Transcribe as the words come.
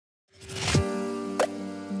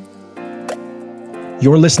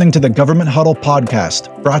You're listening to the Government Huddle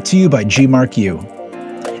podcast, brought to you by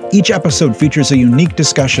GMarkU. Each episode features a unique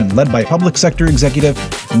discussion led by public sector executive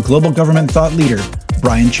and global government thought leader,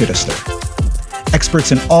 Brian Chittister.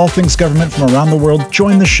 Experts in all things government from around the world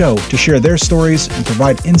join the show to share their stories and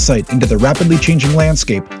provide insight into the rapidly changing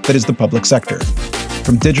landscape that is the public sector.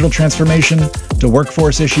 From digital transformation to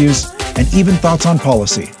workforce issues and even thoughts on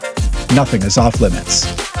policy, nothing is off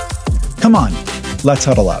limits. Come on, let's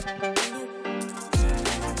huddle up.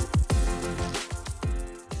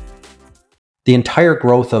 The entire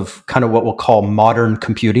growth of kind of what we'll call modern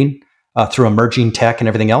computing through emerging tech and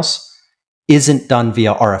everything else isn't done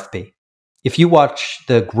via RFP. If you watch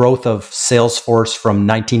the growth of Salesforce from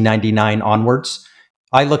 1999 onwards,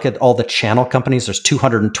 I look at all the channel companies. There's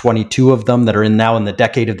 222 of them that are now in the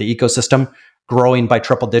decade of the ecosystem, growing by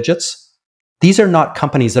triple digits. These are not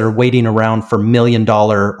companies that are waiting around for $1 million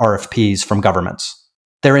RFPs from governments.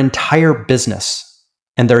 Their entire business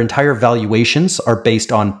and their entire valuations are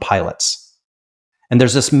based on pilots. And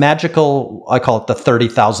there's this magical, I call it the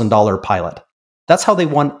 $30,000 pilot. That's how they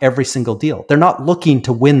won every single deal. They're not looking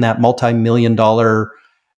to win that multi-million dollar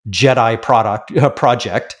Jedi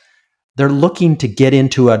project. They're looking to get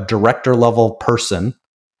into a director level person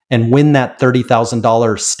and win that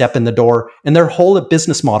 $30,000 step in the door. And their whole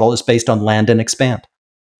business model is based on land and expand.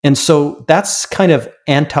 And so that's kind of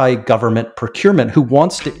anti-government procurement who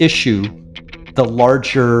wants to issue the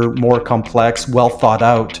larger, more complex, well thought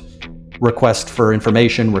out request for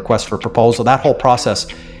information, request for proposal, that whole process.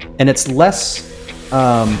 And it's less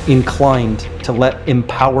inclined to let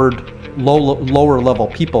empowered lower level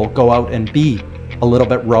people go out and be a little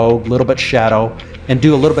bit rogue, a little bit shadow, and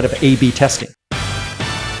do a little bit of A/B testing.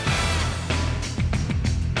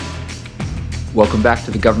 Welcome back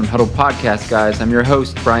to the Government Huddle podcast, guys. I'm your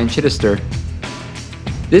host, Brian Chittister.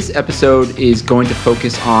 This episode is going to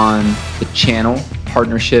focus on the channel,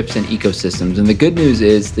 partnerships, and ecosystems. And the good news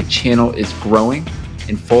is the channel is growing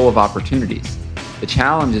and full of opportunities. The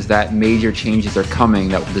challenge is that major changes are coming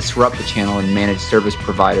that will disrupt the channel and managed service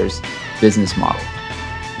providers' business model.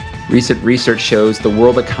 Recent research shows the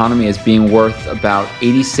world economy is being worth about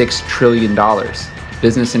 $86 trillion.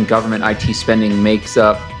 Business and government IT spending makes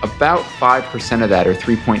up about 5% of that, or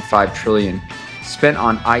 $3.5 trillion, spent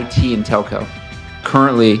on IT and telco.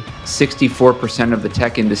 Currently, 64% of the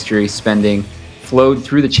tech industry spending flowed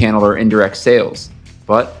through the channel or indirect sales.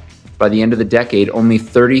 But by the end of the decade, only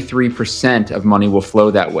 33% of money will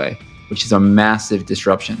flow that way, which is a massive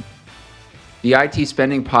disruption. The IT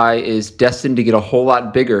spending pie is destined to get a whole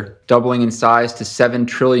lot bigger, doubling in size to $7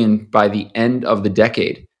 trillion by the end of the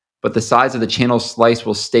decade. But the size of the channel slice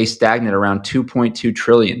will stay stagnant around $2.2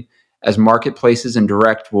 trillion, as marketplaces and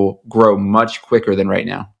direct will grow much quicker than right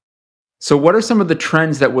now. So what are some of the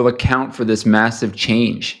trends that will account for this massive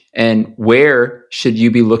change? And where should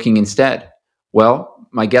you be looking instead? Well,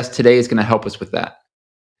 my guest today is going to help us with that.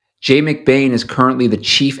 Jay McBain is currently the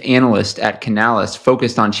Chief Analyst at Canalys,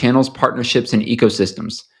 focused on channels, partnerships, and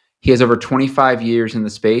ecosystems. He has over 25 years in the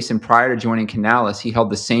space, and prior to joining Canalys, he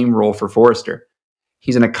held the same role for Forrester.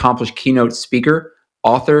 He's an accomplished keynote speaker,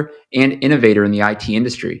 author, and innovator in the IT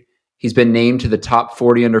industry. He's been named to the top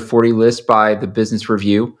 40 under 40 list by the Business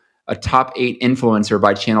Review, a top 8 influencer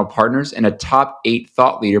by Channel Partners, and a top 8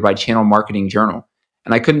 thought leader by Channel Marketing Journal.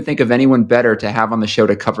 And I couldn't think of anyone better to have on the show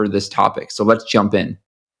to cover this topic. So let's jump in.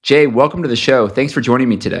 Jay, welcome to the show. Thanks for joining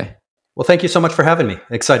me today. Well, thank you so much for having me.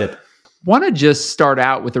 Excited. Want to just start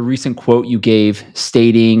out with a recent quote you gave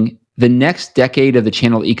stating, "The next decade of the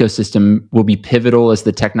channel ecosystem will be pivotal as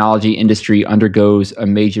the technology industry undergoes a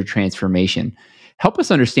major transformation." Help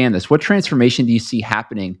us understand this. What transformation do you see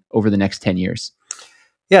happening over the next 10 years?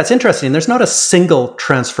 Yeah, it's interesting. There's not a single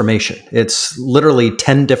transformation. It's literally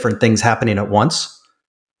 10 different things happening at once.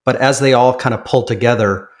 But as they all kind of pull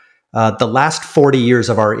together, the last 40 years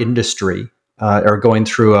of our industry are going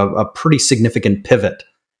through a pretty significant pivot.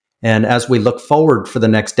 And as we look forward for the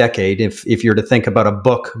next decade, if you're to think about a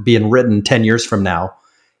book being written 10 years from now,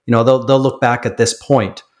 they'll look back at this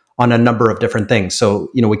point on a number of different things. So,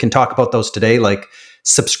 we can talk about those today, like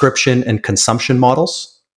subscription and consumption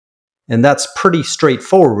models. And that's pretty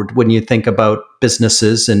straightforward when you think about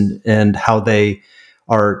businesses and how they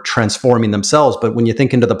are transforming themselves. But when you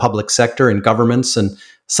think into the public sector and governments and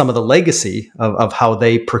some of the legacy of how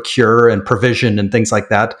they procure and provision and things like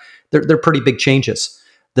that, they're pretty big changes.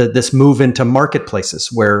 This move into marketplaces,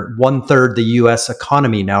 where 1/3 the US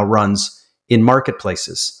economy now runs in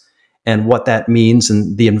marketplaces, and what that means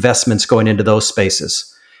and the investments going into those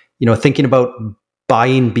spaces. Thinking about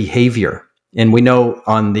buying behavior. And we know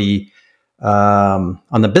on the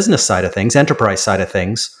business side of things, enterprise side of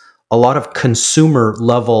things, a lot of consumer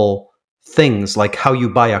level things like how you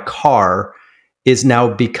buy a car is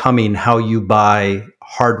now becoming how you buy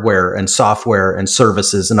hardware and software and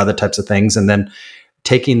services and other types of things. And then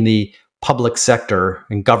taking the public sector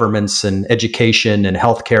and governments and education and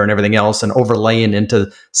healthcare and everything else and overlaying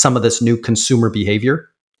into some of this new consumer behavior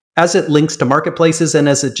as it links to marketplaces and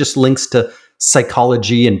as it just links to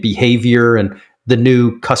psychology and behavior, and the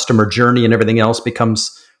new customer journey and everything else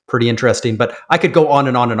becomes pretty interesting. But I could go on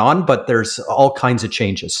and on and on, but there's all kinds of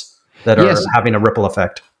changes that are having a ripple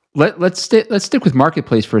effect. Let's stick with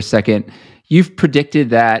marketplace for a second. You've predicted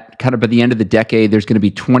that kind of by the end of the decade, there's going to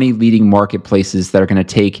be 20 leading marketplaces that are going to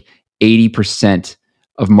take 80%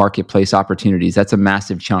 of marketplace opportunities. That's a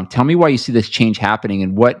massive chunk. Tell me why you see this change happening,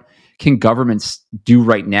 and what can governments do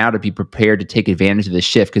right now to be prepared to take advantage of this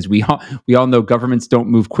shift? Because we all know governments don't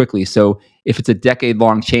move quickly. So if it's a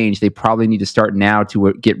decade-long change, they probably need to start now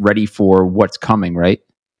to get ready for what's coming, right?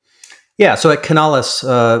 Yeah. So at Canalys,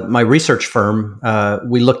 my research firm,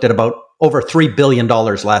 we looked at about over $3 billion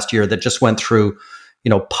last year that just went through,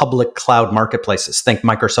 public cloud marketplaces. Think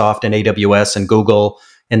Microsoft and AWS and Google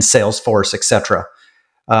and Salesforce, et cetera.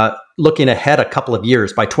 Looking ahead a couple of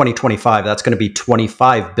years, by 2025, that's going to be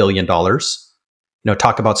 $25 billion.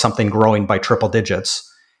 Talk about something growing by triple digits.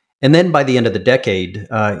 And then by the end of the decade,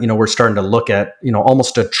 we're starting to look at,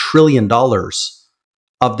 almost $1 trillion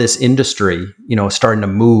of this industry, starting to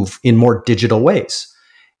move in more digital ways.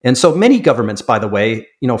 And so many governments, by the way,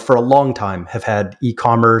 for a long time have had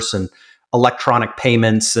e-commerce and electronic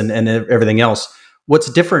payments and everything else. What's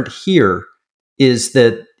different here is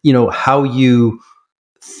that, how you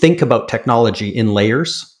think about technology in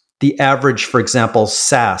layers. The average, for example,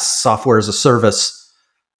 SaaS, software as a service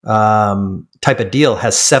type of deal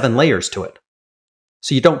has 7 layers to it.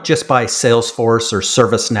 So you don't just buy Salesforce or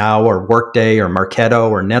ServiceNow or Workday or Marketo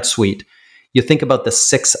or NetSuite. You think about the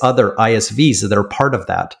 6 other ISVs that are part of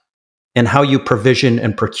that and how you provision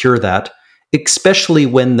and procure that, especially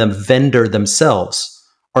when the vendor themselves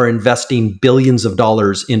are investing billions of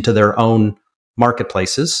dollars into their own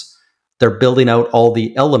marketplaces. They're building out all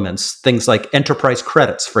the elements, things like enterprise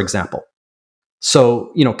credits, for example.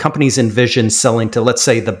 So, companies envision selling to, let's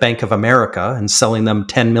say, the Bank of America and selling them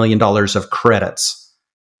 $10 million of credits,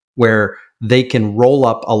 where they can roll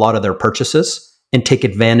up a lot of their purchases and take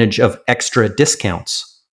advantage of extra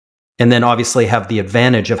discounts. And then obviously have the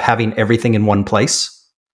advantage of having everything in one place,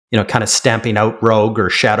 kind of stamping out rogue or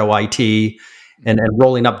shadow IT and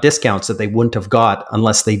rolling up discounts that they wouldn't have got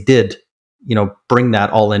unless they did, bring that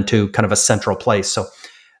all into kind of a central place. So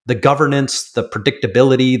the governance, the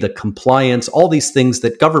predictability, the compliance, all these things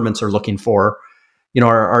that governments are looking for,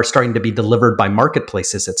 are starting to be delivered by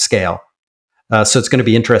marketplaces at scale. So it's going to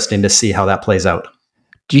be interesting to see how that plays out.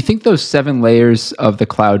 Do you think those 7 layers of the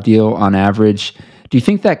cloud deal on average, do you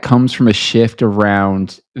think that comes from a shift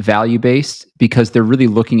around value-based, because they're really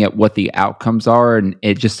looking at what the outcomes are, and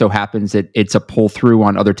it just so happens that it's a pull-through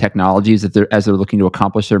on other technologies as they're looking to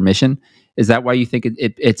accomplish their mission? Is that why you think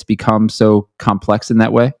it's become so complex in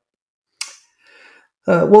that way?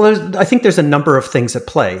 I think there's a number of things at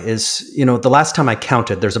play. The last time I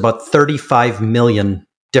counted, there's about 35 million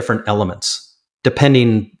different elements,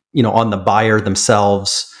 depending, on the buyer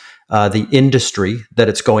themselves, the industry that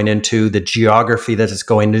it's going into, the geography that it's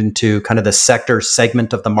going into, kind of the sector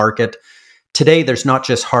segment of the market. Today, there's not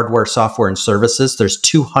just hardware, software, and services. There's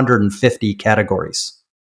 250 categories.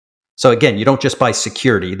 So again, you don't just buy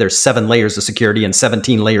security. There's 7 layers of security and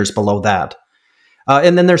 17 layers below that.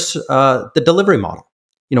 And then there's the delivery model.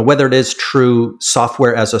 Whether it is true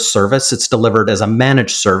software as a service, it's delivered as a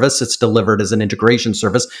managed service, it's delivered as an integration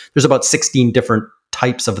service. There's about 16 different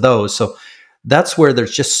types of those. So that's where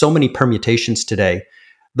there's just so many permutations today.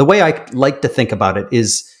 The way I like to think about it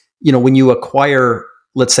is, when you acquire,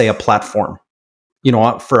 let's say, a platform,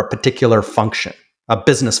 for a particular function, a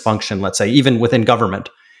business function, let's say, even within government,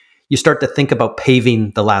 you start to think about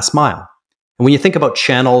paving the last mile. And when you think about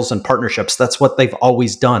channels and partnerships, that's what they've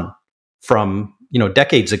always done from,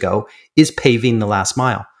 decades ago, is paving the last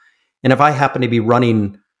mile. And if I happen to be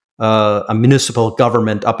running a municipal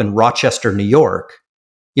government up in Rochester, New York,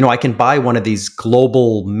 I can buy one of these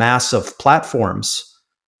global massive platforms,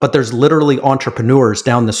 but there's literally entrepreneurs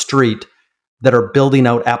down the street that are building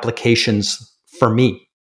out applications for me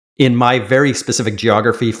in my very specific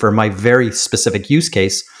geography for my very specific use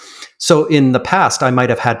case. So in the past, I might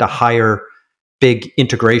have had to hire big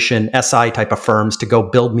integration SI type of firms to go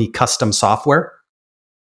build me custom software.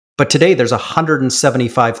 But today there's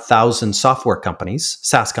 175,000 software companies,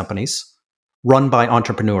 SaaS companies, run by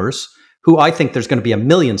entrepreneurs, who I think there's going to be 1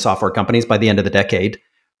 million software companies by the end of the decade,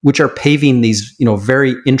 which are paving these,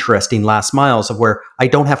 very interesting last miles of where I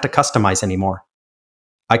don't have to customize anymore.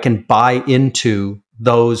 I can buy into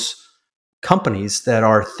those companies that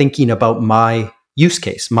are thinking about my use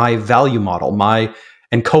case, my value model,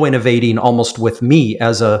 and co-innovating almost with me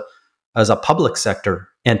as a public sector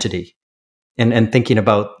entity, and thinking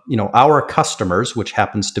about our customers, which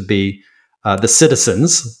happens to be the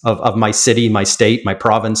citizens of my city, my state, my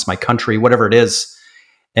province, my country, whatever it is,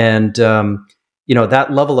 and that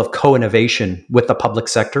level of co-innovation with the public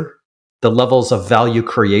sector, the levels of value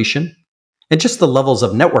creation, and just the levels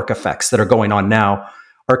of network effects that are going on now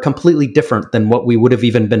are completely different than what we would have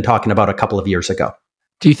even been talking about a couple of years ago.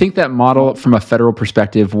 Do you think that model from a federal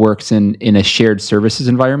perspective works in a shared services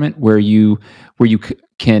environment where you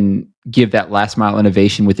can give that last mile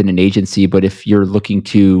innovation within an agency, but if you're looking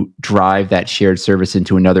to drive that shared service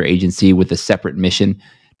into another agency with a separate mission,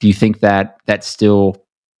 do you think that still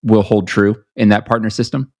will hold true in that partner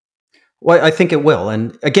system? Well, I think it will.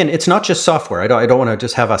 And again, it's not just software. I don't want to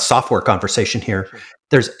just have a software conversation here. Sure.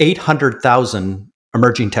 There's 800,000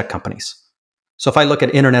 emerging tech companies. So if I look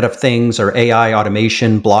at Internet of Things or AI,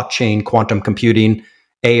 automation, blockchain, quantum computing,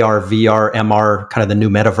 AR, VR, MR, kind of the new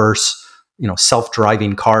metaverse,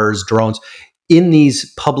 self-driving cars, drones, in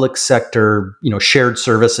these public sector, shared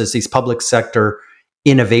services, these public sector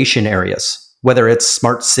innovation areas, whether it's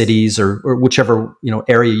smart cities or whichever,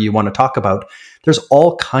 area you want to talk about, there's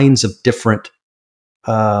all kinds of different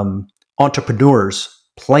entrepreneurs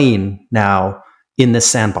playing now in this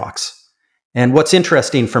sandbox. And what's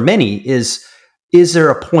interesting for many is there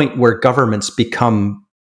a point where governments become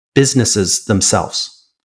businesses themselves?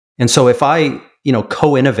 And so if I,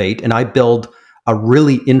 co-innovate and I build a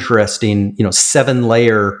really interesting,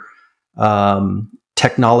 7-layer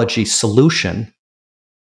technology solution,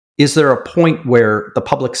 is there a point where the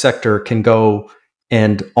public sector can go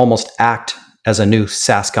and almost act as a new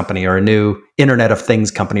SaaS company or a new Internet of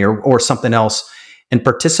Things company or something else and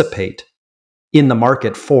participate in the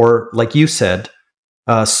market for, like you said,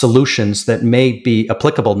 solutions that may be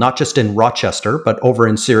applicable not just in Rochester, but over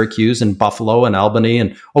in Syracuse and Buffalo and Albany.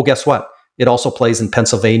 And guess what? It also plays in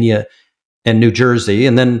Pennsylvania and New Jersey.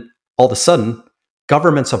 And then all of a sudden,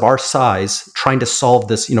 governments of our size trying to solve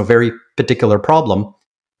this, very particular problem,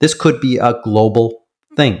 this could be a global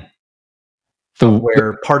thing.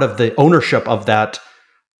 Where part of the ownership of that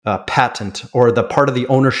patent or the part of the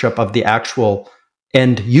ownership of the actual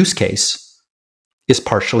end use case is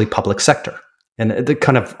partially public sector. And it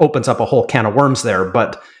kind of opens up a whole can of worms there.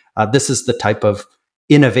 But this is the type of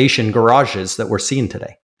innovation garages that we're seeing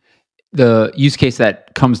today. The use case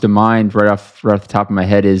that comes to mind right off the top of my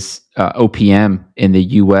head is OPM in the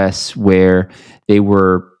US, where they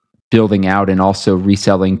were building out and also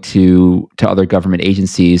reselling to other government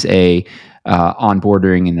agencies a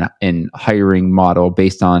onboarding and hiring model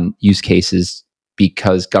based on use cases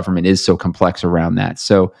because government is so complex around that.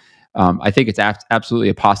 So I think it's absolutely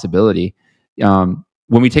a possibility. When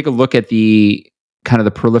we take a look at the kind of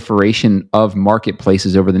the proliferation of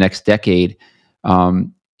marketplaces over the next decade,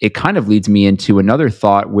 it kind of leads me into another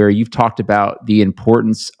thought where you've talked about the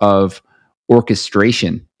importance of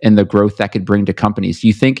orchestration and the growth that could bring to companies. Do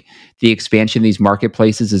you think the expansion of these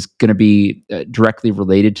marketplaces is going to be directly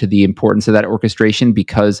related to the importance of that orchestration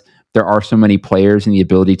because there are so many players and the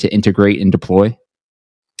ability to integrate and deploy?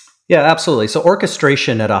 Yeah, absolutely. So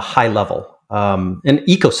orchestration at a high level, an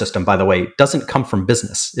ecosystem, by the way, doesn't come from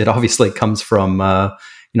business. It obviously comes from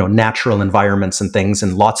natural environments and things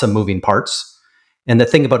and lots of moving parts. And the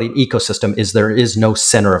thing about an ecosystem is there is no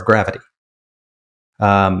center of gravity.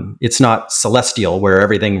 It's not celestial where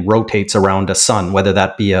everything rotates around a sun, whether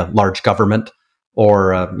that be a large government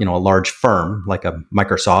or a large firm like a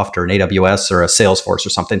Microsoft or an AWS or a Salesforce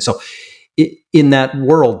or something. So in that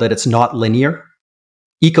world that it's not linear,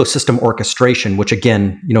 ecosystem orchestration, which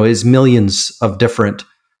again, is millions of different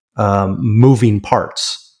moving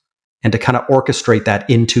parts, and to kind of orchestrate that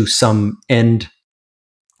into some end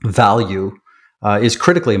value is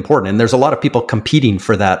critically important. And there's a lot of people competing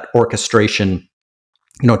for that orchestration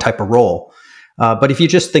type of role. But if you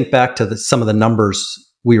just think back to some of the numbers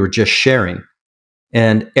we were just sharing,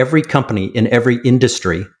 and every company in every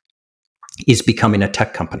industry is becoming a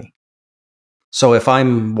tech company. So if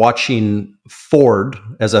I'm watching Ford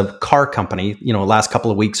as a car company, last couple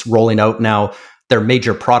of weeks rolling out now their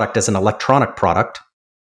major product as an electronic product,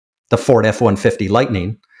 the Ford F-150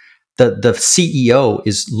 Lightning, the CEO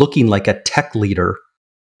is looking like a tech leader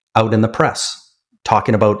out in the press,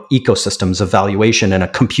 talking about ecosystems evaluation and a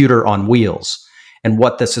computer on wheels and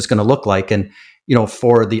what this is going to look like. And,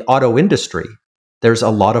 for the auto industry, there's a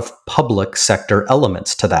lot of public sector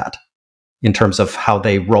elements to that in terms of how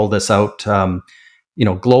they roll this out,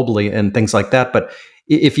 globally and things like that. But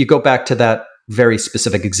if you go back to that very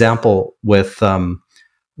specific example with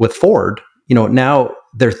with Ford, now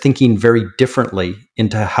they're thinking very differently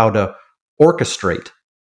into how to orchestrate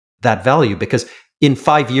that value, because in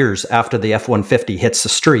 5 years after the F-150 hits the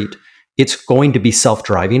street, it's going to be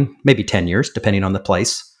self-driving, maybe 10 years, depending on the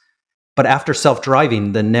place. But after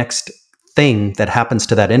self-driving, the next thing that happens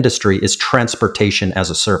to that industry is transportation as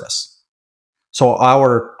a service. So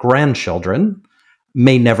our grandchildren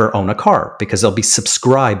may never own a car because they'll be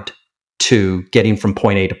subscribed to getting from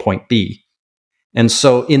point A to point B. And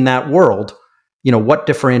so in that world, what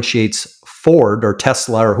differentiates Ford or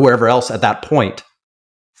Tesla or whoever else at that point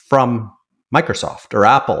from Microsoft or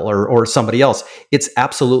Apple or somebody else? It's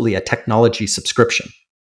absolutely a technology subscription.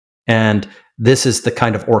 And this is the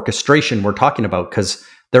kind of orchestration we're talking about, because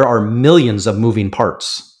there are millions of moving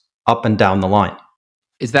parts up and down the line.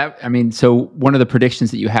 Is that, so one of the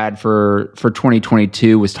predictions that you had for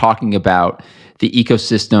 2022 was talking about the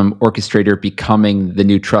ecosystem orchestrator becoming the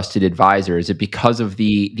new trusted advisor. Is it because of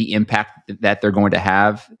the impact that they're going to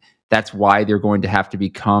have? That's why they're going to have to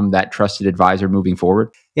become that trusted advisor moving forward?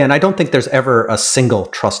 Yeah, and I don't think there's ever a single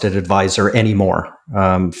trusted advisor anymore.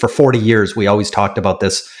 For 40 years, we always talked about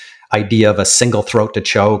this idea of a single throat to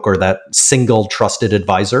choke, or that single trusted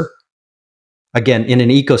advisor. Again, in an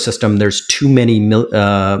ecosystem, there's too many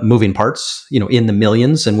moving parts, in the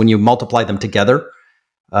millions. And when you multiply them together,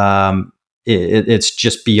 it's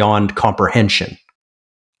just beyond comprehension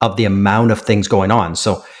of the amount of things going on.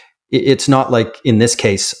 So it's not like, in this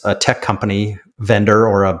case, a tech company vendor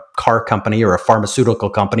or a car company or a pharmaceutical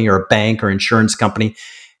company or a bank or insurance company,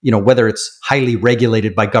 whether it's highly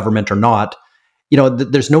regulated by government or not,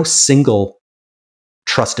 there's no single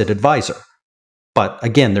trusted advisor. But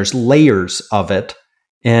again, there's layers of it.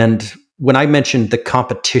 And when I mentioned the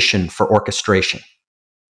competition for orchestration,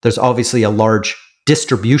 there's obviously a large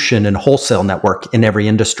distribution and wholesale network in every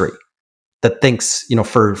industry that thinks,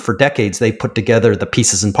 for decades, they put together the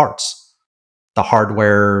pieces and parts, the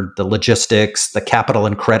hardware, the logistics, the capital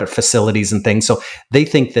and credit facilities and things. So they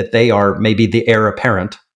think that they are maybe the heir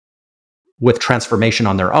apparent with transformation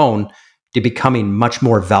on their own to becoming much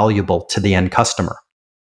more valuable to the end customer.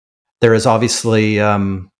 There is obviously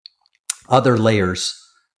other layers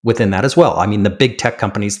within that as well. The big tech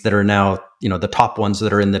companies that are now, the top ones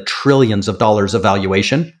that are in the trillions of dollars of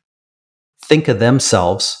valuation, think of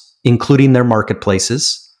themselves, including their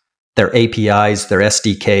marketplaces, their APIs, their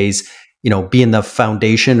SDKs, being the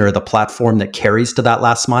foundation or the platform that carries to that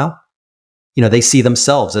last mile. They see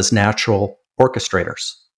themselves as natural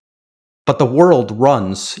orchestrators. But the world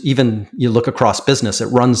runs, even you look across business,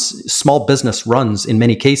 small business runs in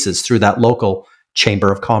many cases through that local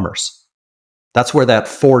chamber of commerce. That's where that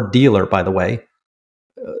Ford dealer, by the way,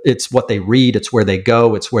 it's what they read, it's where they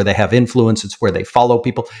go, it's where they have influence, it's where they follow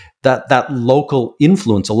people. That local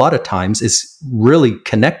influence a lot of times is really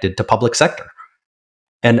connected to public sector.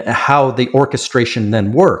 And how the orchestration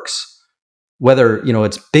then works, whether,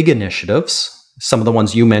 it's big initiatives, some of the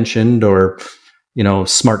ones you mentioned, or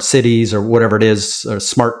smart cities or whatever it is, or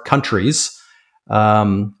smart countries,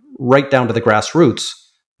 right down to the grassroots,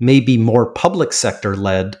 may be more public sector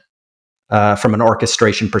led from an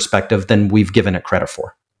orchestration perspective than we've given it credit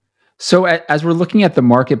for. So as we're looking at the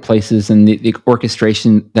marketplaces and the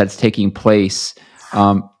orchestration that's taking place,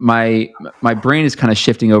 my brain is kind of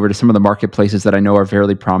shifting over to some of the marketplaces that I know are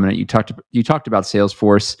fairly prominent. You talked about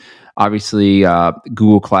Salesforce, obviously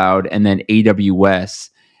Google Cloud, and then AWS.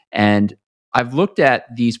 And I've looked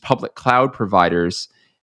at these public cloud providers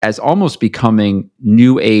as almost becoming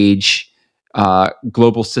new age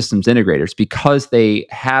global systems integrators, because they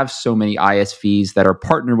have so many ISVs that are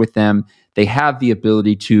partnered with them. They have the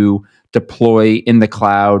ability to deploy in the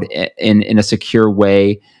cloud in a secure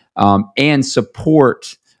way, and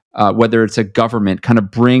support, whether it's a government, kind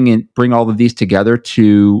of bring all of these together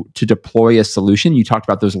to deploy a solution. You talked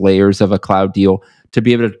about those layers of a cloud deal to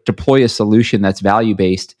be able to deploy a solution that's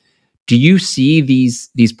value-based. Do you see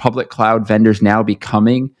these public cloud vendors now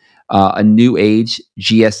becoming a new age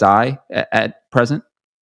GSI at present?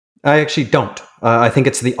 I actually don't. I think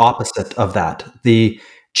it's the opposite of that. The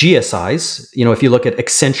GSIs, if you look at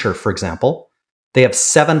Accenture, for example, they have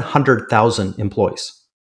 700,000 employees.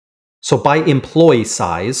 So by employee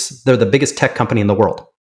size, they're the biggest tech company in the world.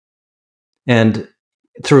 And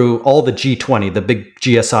through all the G20, the big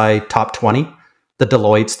GSI top 20, the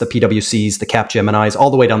Deloittes, the PwCs, the Capgeminis,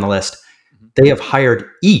 all the way down the list, they have hired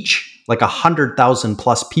each like 100,000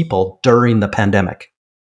 plus people during the pandemic.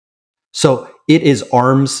 So it is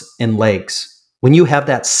arms and legs. When you have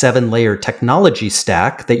that 7-layer technology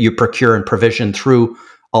stack that you procure and provision through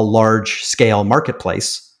a large scale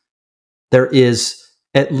marketplace, there is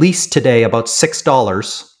at least today about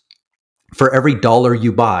 $6 for every dollar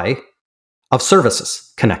you buy of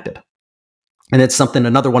services connected. And it's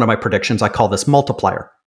another one of my predictions, I call this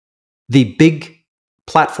multiplier. The big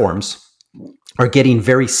platforms are getting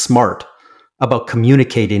very smart about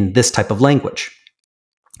communicating this type of language.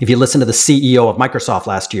 If you listen to the CEO of Microsoft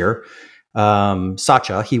last year,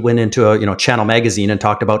 Satya, he went into a Channel magazine and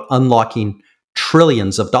talked about unlocking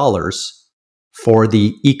trillions of dollars for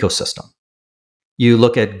the ecosystem. You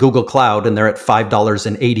look at Google Cloud and they're at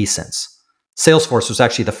 $5.80. Salesforce was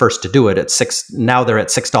actually the first to do it at now they're at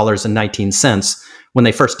 $6.19. When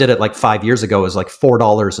they first did it like 5 years ago, it was like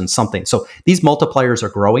 $4 and something. So these multipliers are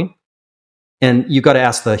growing. And you got to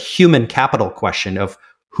ask the human capital question of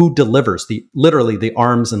who delivers literally the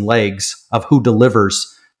arms and legs of who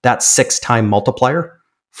delivers that 6-time multiplier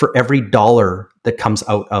for every dollar that comes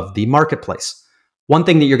out of the marketplace. One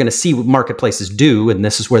thing that you're going to see marketplaces do, and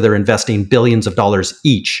this is where they're investing billions of dollars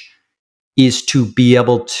each, is to be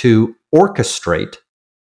able to orchestrate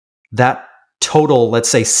that total, let's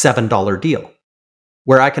say $7 deal,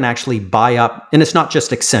 where I can actually buy up, and it's not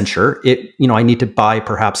just Accenture. I need to buy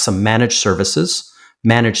perhaps some managed services,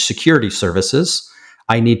 managed security services.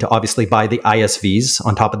 I need to obviously buy the ISVs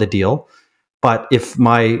on top of the deal. But if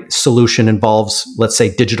my solution involves, let's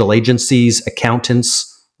say, digital agencies, accountants,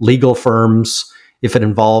 legal firms, if it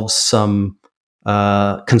involves some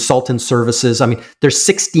consultant services, there's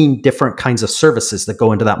 16 different kinds of services that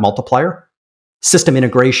go into that multiplier. System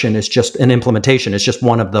integration is just an implementation. It's just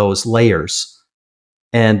one of those layers.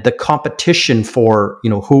 And the competition for,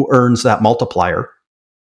 who earns that multiplier,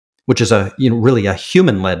 which is really a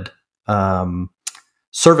human-led,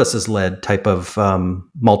 services-led type of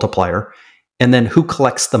multiplier, and then who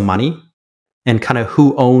collects the money and kind of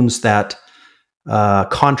who owns that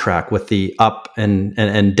contract with the up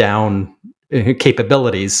and down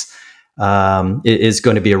capabilities is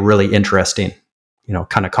going to be a really interesting,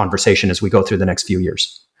 kind of conversation as we go through the next few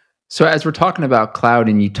years. So as we're talking about cloud,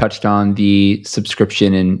 and you touched on the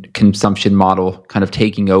subscription and consumption model kind of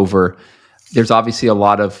taking over, there's obviously a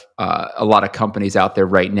lot of companies out there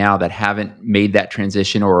right now that haven't made that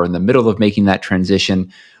transition or are in the middle of making that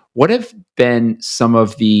transition. What have been some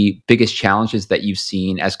of the biggest challenges that you've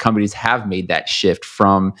seen as companies have made that shift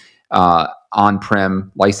from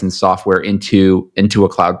on-prem licensed software into a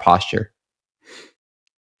cloud posture?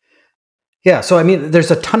 Yeah, so there's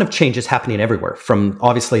a ton of changes happening everywhere, from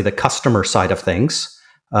obviously the customer side of things,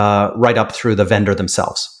 right up through the vendor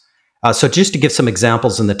themselves. So just to give some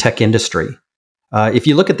examples in the tech industry, if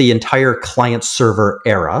you look at the entire client server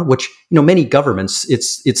era, which many governments,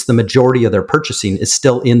 it's the majority of their purchasing is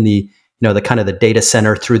still in the the kind of the data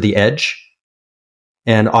center through the edge,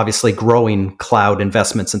 and obviously growing cloud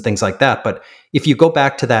investments and things like that. But if you go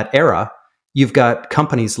back to that era, you've got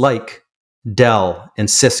companies like Dell and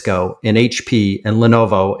Cisco and HP and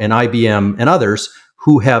Lenovo and IBM and others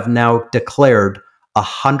who have now declared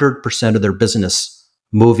 100% of their business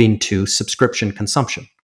moving to subscription consumption,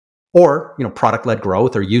 or product-led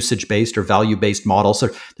growth, or usage-based or value-based models. So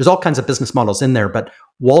there's all kinds of business models in there, but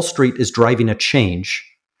Wall Street is driving a change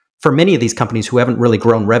for many of these companies who haven't really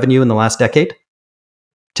grown revenue in the last decade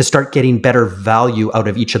to start getting better value out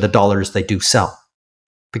of each of the dollars they do sell.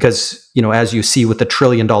 Because, as you see with the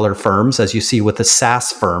trillion-dollar firms, as you see with the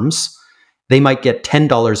SaaS firms, they might get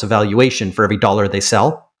 $10 of valuation for every dollar they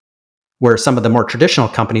sell, where some of the more traditional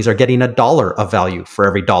companies are getting $1 of value for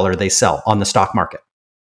every dollar they sell on the stock market.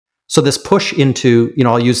 So this push into,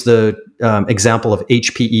 I'll use the example of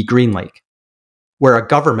HPE GreenLake, where a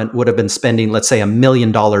government would have been spending, let's say, $1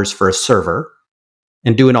 million for a server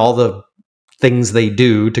and doing all the things they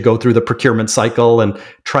do to go through the procurement cycle and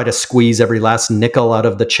try to squeeze every last nickel out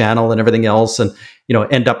of the channel and everything else, and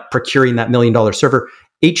end up procuring that $1 million server.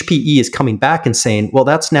 HPE is coming back and saying, well,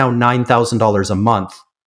 that's now $9,000 a month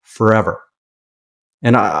forever.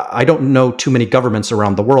 And I don't know too many governments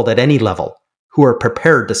around the world at any level who are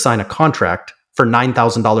prepared to sign a contract for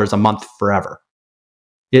 $9,000 a month forever.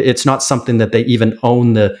 It's not something that they even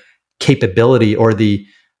own the capability or the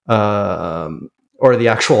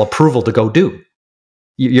actual approval to go do.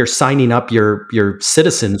 You're signing up your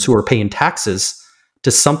citizens who are paying taxes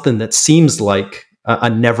to something that seems like a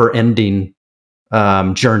never-ending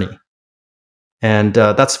journey. And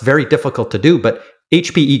that's very difficult to do. But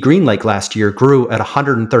HPE GreenLake last year grew at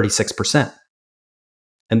 136%.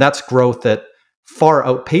 And that's growth that far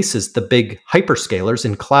outpaces the big hyperscalers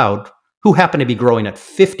in cloud, who happen to be growing at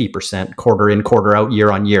 50% quarter in, quarter out, year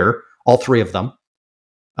on year, all three of them,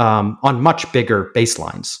 on much bigger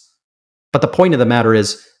baselines. But the point of the matter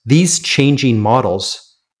is, these changing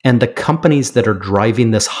models and the companies that are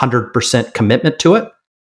driving this 100% commitment to it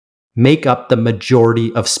make up the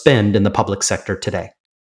majority of spend in the public sector today.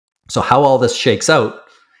 So how all this shakes out,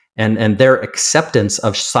 and their acceptance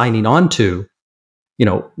of signing on to,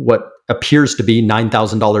 what appears to be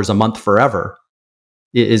 $9,000 a month forever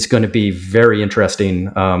is going to be very interesting,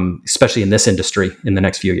 especially in this industry in the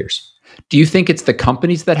next few years. Do you think it's the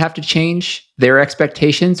companies that have to change their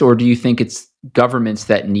expectations, or do you think it's governments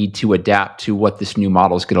that need to adapt to what this new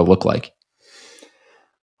model is going to look like?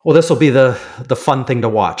 Well, this will be the fun thing to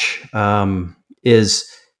watch, is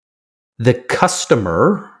the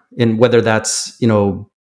customer, in whether that's,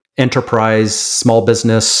 enterprise, small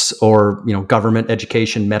business, or, government,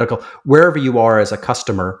 education, medical, wherever you are as a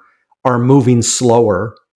customer, are moving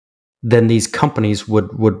slower than these companies would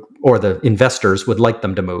or the investors would like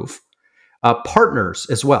them to move. Partners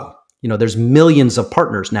as well. There's millions of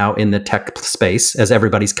partners now in the tech space, as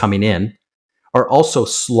everybody's coming in, are also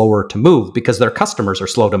slower to move because their customers are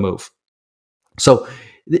slow to move. So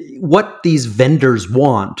what these vendors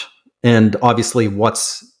want, and obviously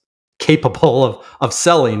what's capable of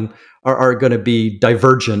selling, are going to be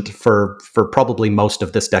divergent for probably most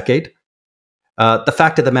of this decade. The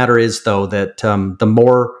fact of the matter is, though, that the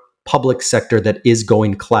more public sector that is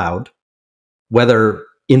going cloud, whether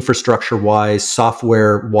infrastructure-wise,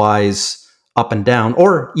 software-wise, up and down,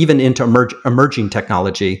 or even into emerging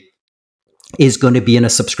technology, is going to be in a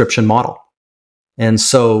subscription model. And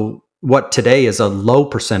so what today is a low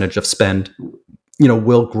percentage of spend,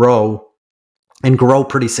 will grow and grow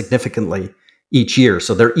pretty significantly each year.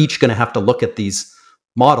 So they're each going to have to look at these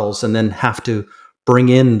models and then have to bring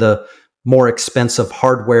in the more expensive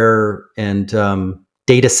hardware and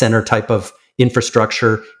data center type of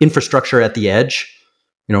infrastructure at the edge,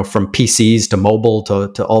 from PCs to mobile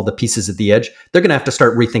to all the pieces at the edge. They're going to have to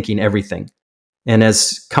start rethinking everything. And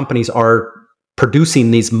as companies are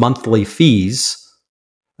producing these monthly fees,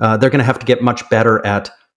 they're going to have to get much better at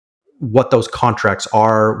what those contracts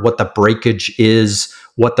are, what the breakage is,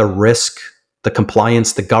 what the risk, the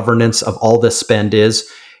compliance, the governance of all this spend is.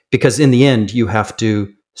 Because in the end, you have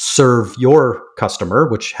to serve your customer,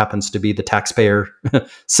 which happens to be the taxpayer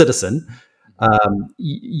citizen.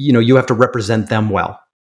 You have to represent them well,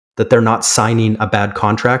 that they're not signing a bad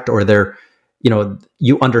contract, or they're,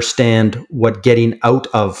 you understand what getting out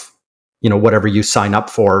of, whatever you sign up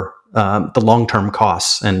for, the long-term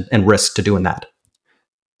costs and risk to doing that.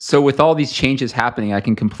 So with all these changes happening, I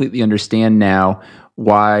can completely understand now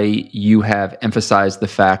why you have emphasized the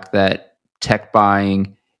fact that tech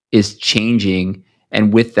buying is changing,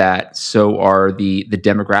 and with that, so are the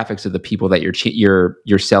demographics of the people that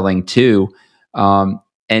you're selling to,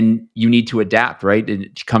 and you need to adapt, right?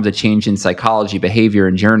 It comes a change in psychology, behavior,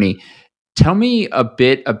 and journey. Tell me a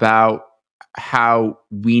bit about how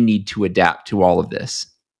we need to adapt to all of this.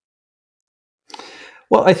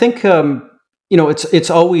 Well, I think it's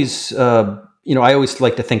always I always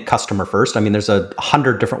like to think customer first. I mean, there's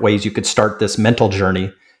 100 different ways you could start this mental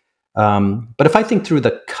journey. But if I think through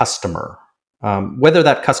the customer, whether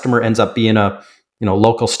that customer ends up being a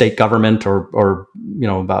local state government or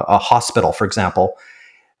a hospital, for example,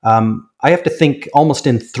 I have to think almost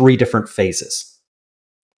in 3 different phases.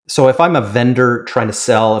 So if I'm a vendor trying to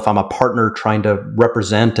sell, if I'm a partner trying to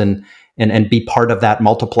represent and be part of that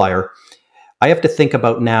multiplier, I have to think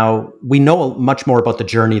about, now we know much more about the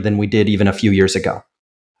journey than we did even a few years ago.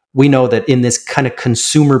 We know that in this kind of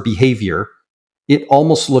consumer behavior, it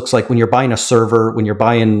almost looks like when you're buying a server, when you're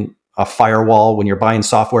buying a firewall, when you're buying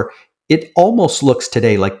software, it almost looks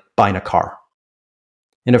today like buying a car.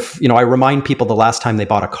 And if, I remind people the last time they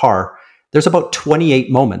bought a car, there's about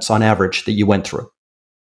 28 moments on average that you went through.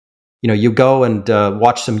 You go and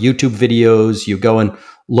watch some YouTube videos, you go and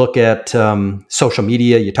look at social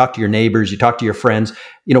media, you talk to your neighbors, you talk to your friends.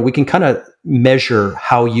 We can kind of measure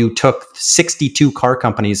how you took 62 car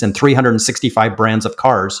companies and 365 brands of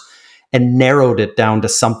cars and narrowed it down to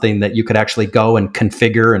something that you could actually go and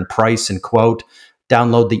configure and price and quote,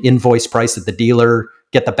 download the invoice price at the dealer,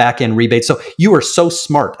 get the back end rebate. So you were so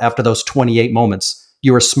smart after those 28 moments.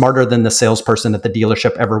 You were smarter than the salesperson at the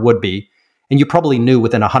dealership ever would be. And you probably knew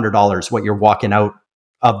within $100 what you're walking out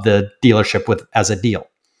of the dealership with as a deal.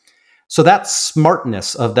 So that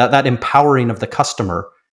smartness of that empowering of the customer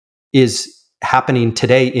is happening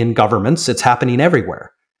today in governments. It's happening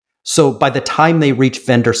everywhere. So by the time they reach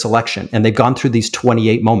vendor selection and they've gone through these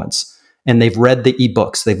 28 moments and they've read the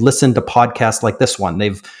ebooks, they've listened to podcasts like this one,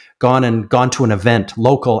 they've gone to an event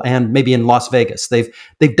local and maybe in Las Vegas,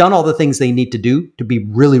 they've done all the things they need to do to be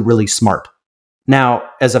really, really smart. Now,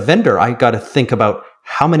 as a vendor, I got to think about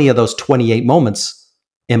how many of those 28 moments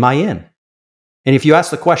am I in? And if you ask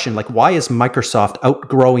the question, like, why is Microsoft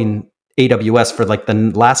outgrowing AWS for like the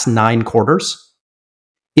last 9 quarters?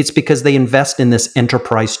 It's because they invest in this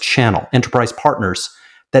enterprise channel, enterprise partners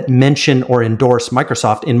that mention or endorse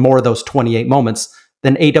Microsoft in more of those 28 moments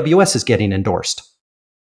than AWS is getting endorsed.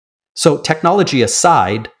 So technology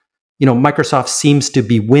aside, Microsoft seems to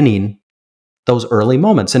be winning those early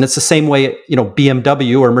moments. And it's the same way,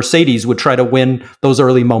 BMW or Mercedes would try to win those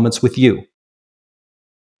early moments with you.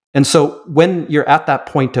 And so when you're at that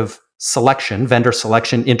point of selection, vendor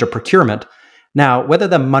selection into procurement, now whether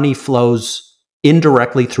the money flows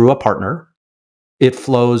indirectly through a partner, it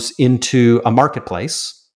flows into a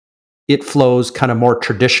marketplace, it flows kind of more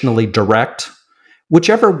traditionally direct,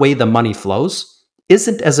 whichever way the money flows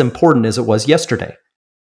isn't as important as it was yesterday,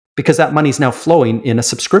 because that money's now flowing in a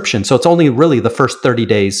subscription. So it's only really the first 30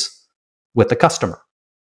 days with the customer.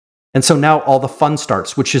 And so now all the fun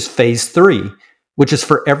starts, which is phase 3, which is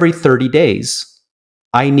for every 30 days,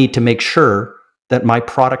 I need to make sure that my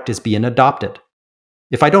product is being adopted.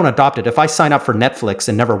 If I don't adopt it, if I sign up for Netflix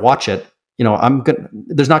and never watch it,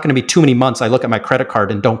 there's not going to be too many months I look at my credit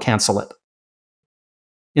card and don't cancel it.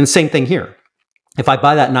 And the same thing here. If I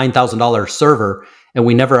buy that $9,000 server and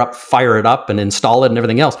we never fire it up and install it and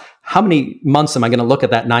everything else, how many months am I going to look at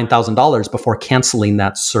that $9,000 before canceling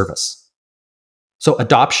that service? So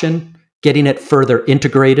adoption, getting it further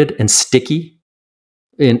integrated and sticky.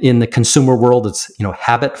 In the consumer world, it's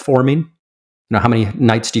habit forming. How many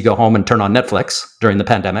nights do you go home and turn on Netflix during the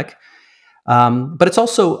pandemic? But it's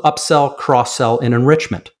also upsell, cross-sell, and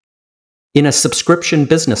enrichment. In a subscription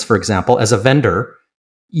business, for example, as a vendor,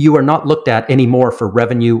 you are not looked at anymore for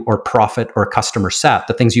revenue or profit or customer sat,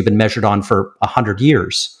 the things you've been measured on for 100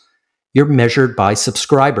 years. You're measured by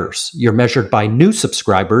subscribers. You're measured by new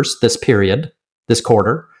subscribers this period, this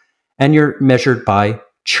quarter, and you're measured by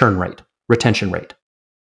churn rate, retention rate.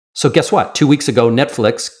 So guess what? 2 weeks ago,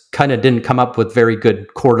 Netflix kind of didn't come up with very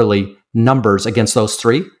good quarterly numbers against those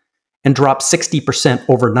three and dropped 60%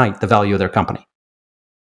 overnight the value of their company.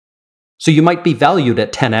 So you might be valued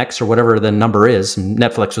at 10x or whatever the number is, and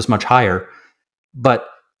Netflix was much higher. But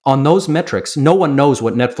on those metrics, no one knows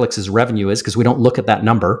what Netflix's revenue is because we don't look at that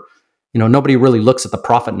number. Nobody really looks at the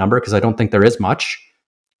profit number because I don't think there is much.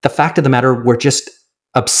 The fact of the matter, we're just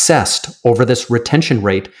obsessed over this retention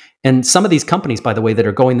rate. And some of these companies, by the way, that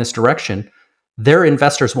are going this direction, their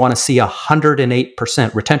investors want to see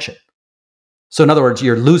 108% retention. So in other words,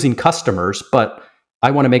 you're losing customers, but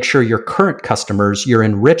I want to make sure your current customers, you're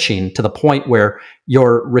enriching to the point where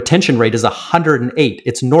your retention rate is 108.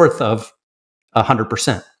 It's north of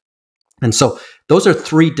 100%. And so those are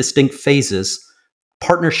 3 distinct phases.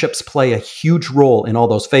 Partnerships play a huge role in all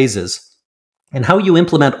those phases. And how you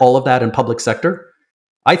implement all of that in public sector,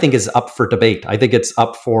 I think is up for debate. I think it's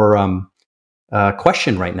up for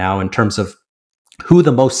question right now in terms of who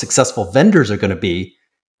the most successful vendors are going to be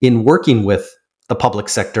in working with the public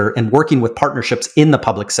sector and working with partnerships in the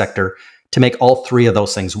public sector to make all 3 of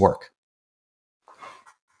those things work.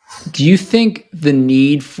 Do you think the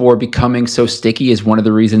need for becoming so sticky is one of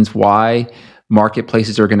the reasons why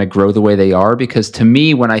marketplaces are going to grow the way they are? Because to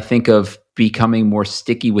me, when I think of becoming more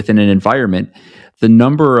sticky within an environment, the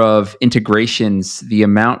number of integrations, the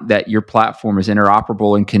amount that your platform is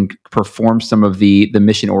interoperable and can perform some of the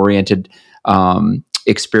mission-oriented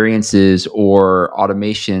experiences or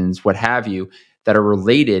automations, what have you, that are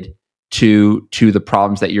related to the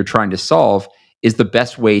problems that you're trying to solve is the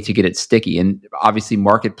best way to get it sticky. And obviously,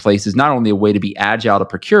 marketplace is not only a way to be agile to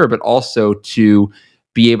procure, but also to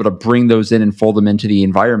be able to bring those in and fold them into the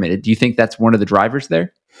environment. Do you think that's one of the drivers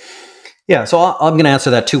there? Yeah, so I'm going to answer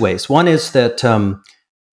that 2 ways. One is that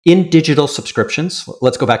in digital subscriptions,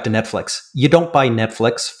 let's go back to Netflix. You don't buy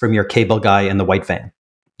Netflix from your cable guy in the white van.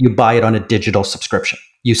 You buy it on a digital subscription.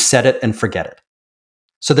 You set it and forget it.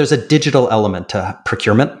 So there's a digital element to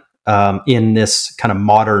procurement in this kind of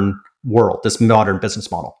modern world, this modern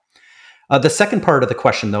business model. The second part of the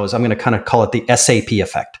question, though, is I'm going to kind of call it the SAP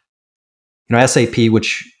effect. SAP,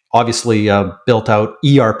 which obviously built out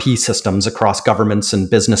ERP systems across governments and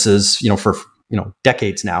businesses, for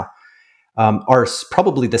decades now, are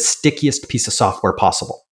probably the stickiest piece of software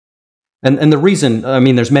possible. And the reason,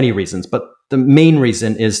 there's many reasons, but the main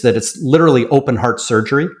reason is that it's literally open heart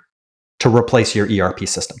surgery to replace your ERP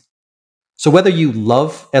system. So whether you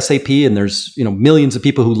love SAP, and there's millions of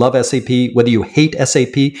people who love SAP, whether you hate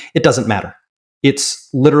SAP, it doesn't matter. It's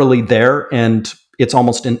literally there, and it's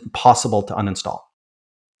almost impossible to uninstall.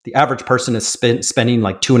 The average person is spending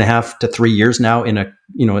like 2.5 to 3 years now in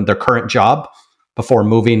their current job before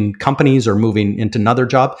moving companies or moving into another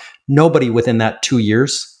job. Nobody within that 2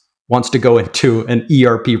 years wants to go into an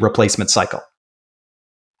ERP replacement cycle.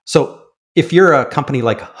 So if you're a company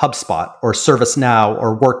like HubSpot or ServiceNow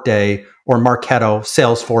or Workday or Marketo,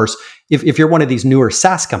 Salesforce, if you're one of these newer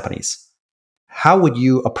SaaS companies, how would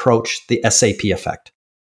you approach the SAP effect?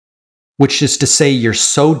 which is to say you're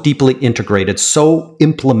so deeply integrated, so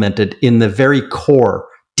implemented in the very core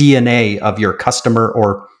DNA of your customer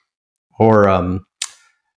or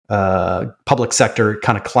public sector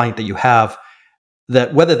kind of client that you have,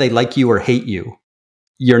 that whether they like you or hate you,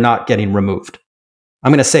 you're not getting removed.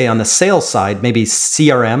 I'm going to say on the sales side, maybe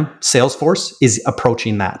CRM, Salesforce, is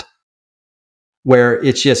approaching that, where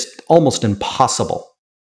it's just almost impossible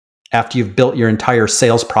after you've built your entire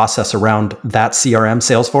sales process around that CRM,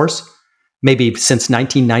 Salesforce, maybe since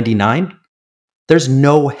 1999, there's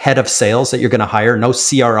no head of sales that you're going to hire, no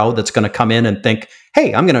CRO that's going to come in and think,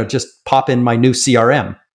 hey, I'm going to just pop in my new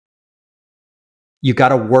CRM. You got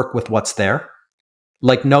to work with what's there.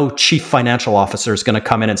 Like no chief financial officer is going to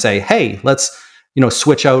come in and say, hey, let's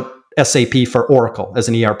switch out SAP for Oracle as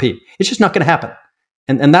an ERP. It's just not going to happen.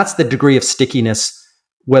 And that's the degree of stickiness,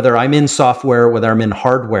 whether I'm in software, whether I'm in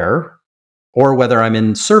hardware, or whether I'm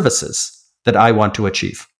in services that I want to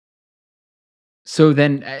achieve. So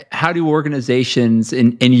then how do organizations,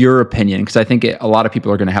 in your opinion, because I think a lot of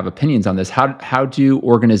people are going to have opinions on this, how do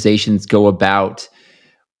organizations go about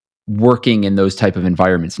working in those type of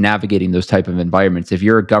environments, navigating those type of environments? If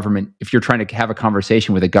you're a government, if you're trying to have a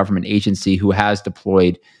conversation with a government agency who has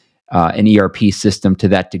deployed an ERP system to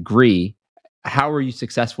that degree, how are you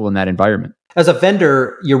successful in that environment? As a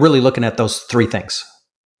vendor, you're really looking at those three things.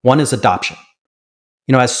 One is adoption.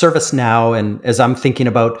 As ServiceNow, and as I'm thinking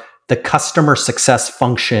about the customer success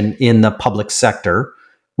function in the public sector,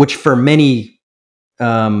 which for many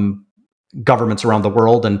governments around the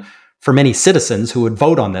world and for many citizens who would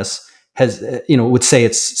vote on this would say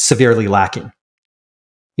it's severely lacking.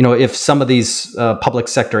 If some of these public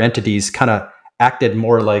sector entities kind of acted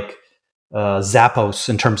more like Zappos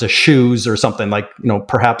in terms of shoes or something, like,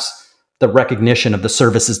 perhaps the recognition of the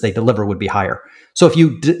services they deliver would be higher. So if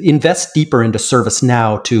you invest deeper into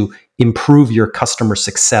ServiceNow to improve your customer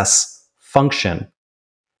success function,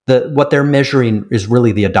 what they're measuring is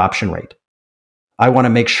really the adoption rate. I want to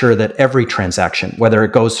make sure that every transaction, whether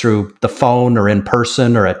it goes through the phone or in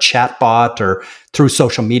person or a chat bot or through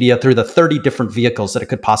social media, through the 30 different vehicles that it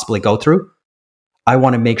could possibly go through, I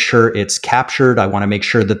want to make sure it's captured. I want to make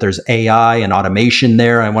sure that there's AI and automation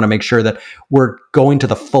there. I want to make sure that we're going to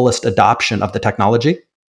the fullest adoption of the technology.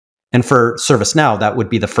 And for ServiceNow, that would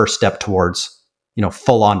be the first step towards,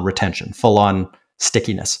 full-on retention, full-on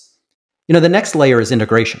stickiness. The next layer is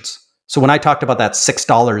integrations. So when I talked about that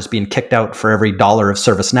 $6 being kicked out for every dollar of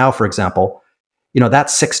ServiceNow, for example, that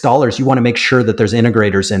 $6, you want to make sure that there's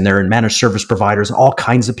integrators in there and managed service providers and all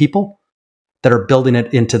kinds of people that are building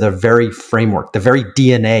it into the very framework, the very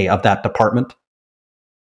DNA of that department.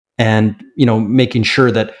 And, making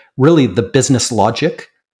sure that really the business logic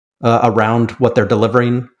around what they're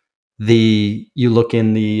delivering, you look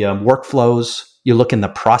in the workflows, you look in the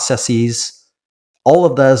processes, all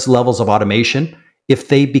of those levels of automation, if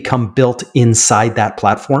they become built inside that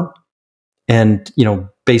platform and,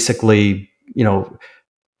 basically,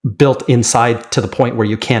 built inside to the point where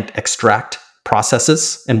you can't extract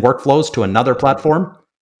processes and workflows to another platform,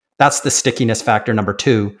 that's the stickiness factor, number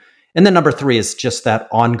 2. And then number 3 is just that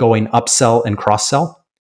ongoing upsell and cross-sell.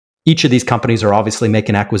 Each of these companies are obviously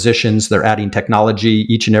making acquisitions. They're adding technology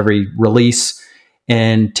each and every release.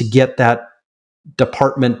 And to get that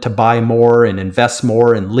department to buy more and invest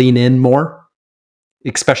more and lean in more,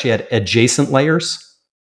 especially at adjacent layers,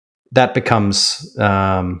 that becomes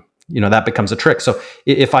a trick. So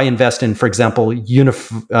if I invest in, for example,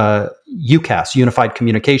 UCaaS, Unified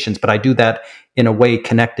Communications, but I do that in a way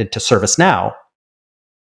connected to ServiceNow,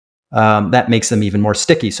 that makes them even more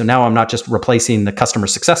sticky. So now I'm not just replacing the customer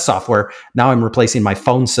success software. Now I'm replacing my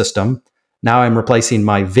phone system. Now I'm replacing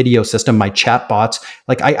my video system, my chat bots.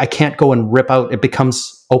 Like I can't go and rip out. It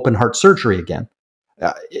becomes open heart surgery again.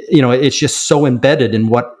 It's just so embedded in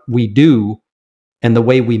what we do and the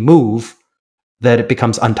way we move that it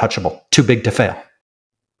becomes untouchable, too big to fail.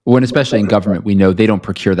 When especially in government, we know they don't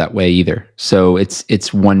procure that way either. So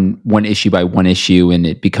it's one issue by one issue, and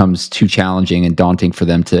it becomes too challenging and daunting for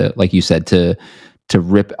them to, like you said, to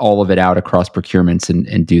rip all of it out across procurements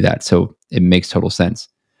and do that. So it makes total sense.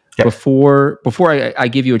 Yep. Before I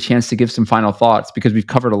give you a chance to give some final thoughts, because we've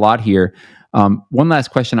covered a lot here, one last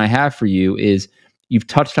question I have for you is, you've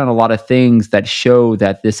touched on a lot of things that show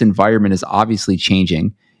that this environment is obviously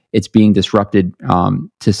changing. It's being disrupted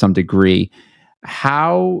to some degree.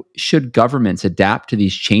 How should governments adapt to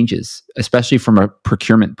these changes, especially from a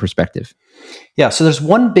procurement perspective? Yeah, so there's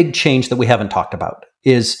one big change that we haven't talked about,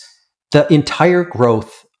 is the entire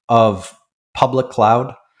growth of public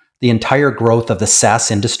cloud, the entire growth of the SaaS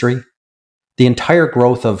industry, the entire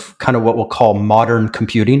growth of kind of what we'll call modern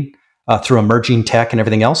computing through emerging tech and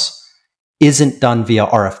everything else isn't done via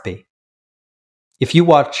RFP. If you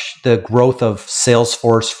watch the growth of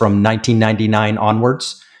Salesforce from 1999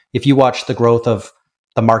 onwards, if you watch the growth of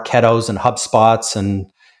the Marketos and HubSpots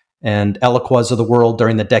and Eloquas of the world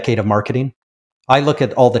during the decade of marketing, I look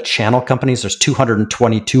at all the channel companies. There's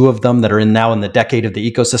 222 of them that are now in the decade of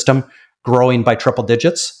the ecosystem, growing by triple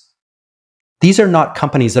digits. These are not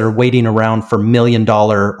companies that are waiting around for $1 million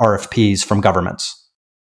RFPs from governments.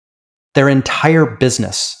 Their entire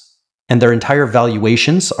business and their entire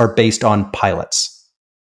valuations are based on pilots.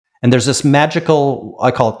 And there's this magical,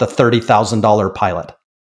 I call it the $30,000 pilot.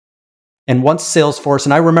 And once Salesforce,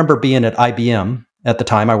 and I remember being at IBM at the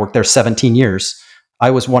time, I worked there 17 years.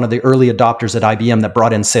 I was one of the early adopters at IBM that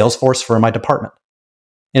brought in Salesforce for my department.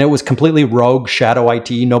 And it was completely rogue, shadow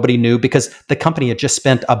IT. Nobody knew because the company had just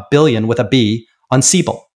spent $1 billion with a B on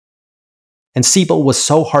Siebel. And Siebel was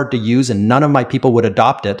so hard to use and none of my people would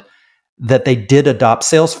adopt it that they did adopt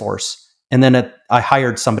Salesforce. And then I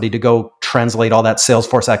hired somebody to go translate all that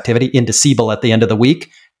Salesforce activity into Siebel at the end of the week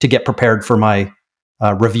to get prepared for my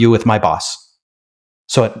review with my boss.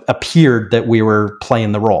 So it appeared that we were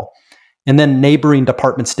playing the role. And then neighboring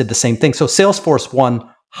departments did the same thing. So Salesforce won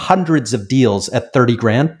hundreds of deals at 30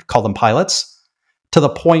 grand, call them pilots, to the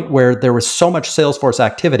point where there was so much Salesforce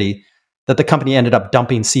activity that the company ended up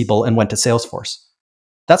dumping Siebel and went to Salesforce.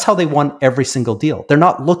 That's how they won every single deal. They're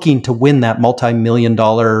not looking to win that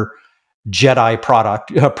multi-million-dollar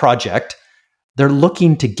Jedi project. They're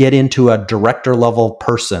looking to get into a director level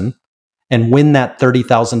person and win that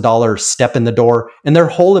 $30,000 step in the door. And their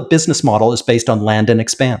whole business model is based on land and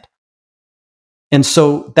expand. And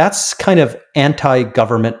so that's kind of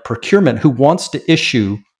anti-government procurement who wants to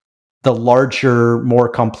issue the larger, more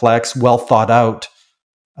complex, well thought out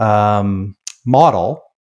model,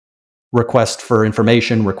 request for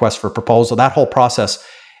information, request for proposal, that whole process.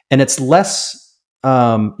 And it's less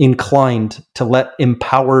inclined to let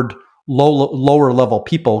empowered lower level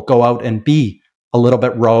people go out and be a little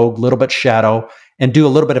bit rogue, a little bit shadow, and do a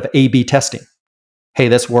little bit of A/B testing. Hey,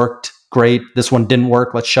 this worked, great. This one didn't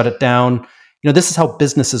work. Let's shut it down. This is how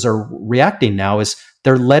businesses are reacting now is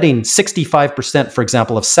they're letting 65%, for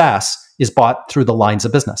example, of SaaS is bought through the lines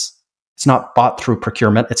of business. It's not bought through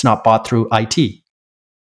procurement. It's not bought through IT.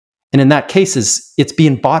 And in that case, it's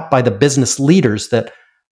being bought by the business leaders that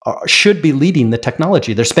should be leading the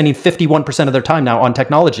technology. They're spending 51% of their time now on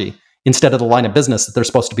technology instead of the line of business that they're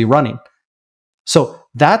supposed to be running. So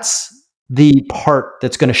that's the part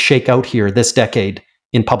that's going to shake out here this decade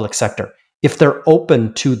in public sector. If they're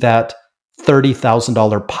open to that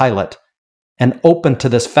 $30,000 pilot and open to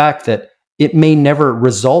this fact that it may never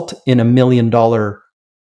result in $1 million or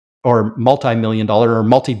multi-million-dollar or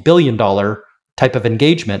multi-billion-dollar type of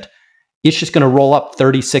engagement, it's just going to roll up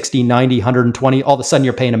 30, 60, 90, 120. All of a sudden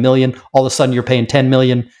you're paying $1 million. All of a sudden you're paying 10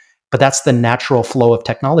 million. But that's the natural flow of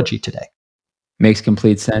technology today. Makes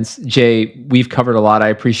complete sense. Jay, we've covered a lot. I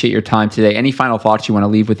appreciate your time today. Any final thoughts you want to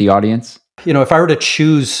leave with the audience? If I were to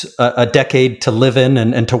choose a decade to live in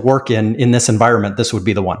and to work in this environment, this would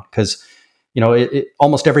be the one. Because,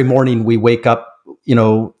 almost every morning we wake up,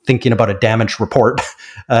 thinking about a damage report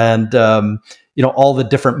and, all the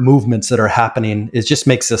different movements that are happening. It just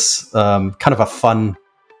makes this kind of a fun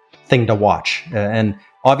thing to watch. And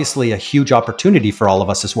obviously a huge opportunity for all of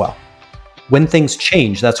us as well. When things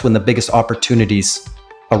change, that's when the biggest opportunities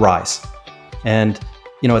arise. And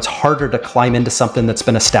it's harder to climb into something that's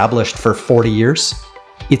been established for 40 years.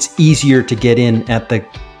 It's easier to get in at the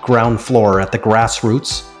ground floor, at the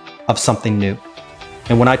grassroots of something new.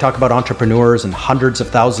 And when I talk about entrepreneurs and hundreds of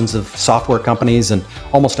thousands of software companies and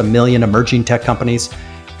almost 1 million emerging tech companies,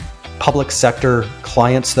 public sector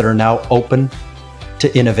clients that are now open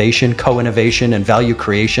to innovation, co-innovation, and value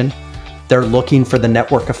creation, they're looking for the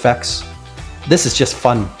network effects. This is just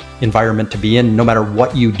fun environment to be in, no matter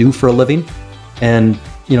what you do for a living. And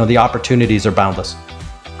the opportunities are boundless.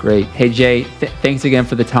 Great. Hey, Jay, thanks again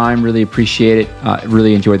for the time. Really appreciate it.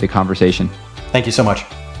 Really enjoyed the conversation. Thank you so much.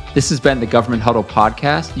 This has been the Government Huddle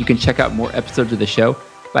podcast. You can check out more episodes of the show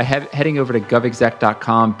by heading over to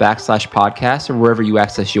govexec.com/podcast or wherever you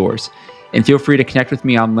access yours. And feel free to connect with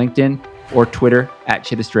me on LinkedIn or Twitter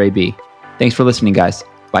 @ChittisterAB. Thanks for listening, guys.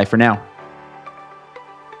 Bye for now.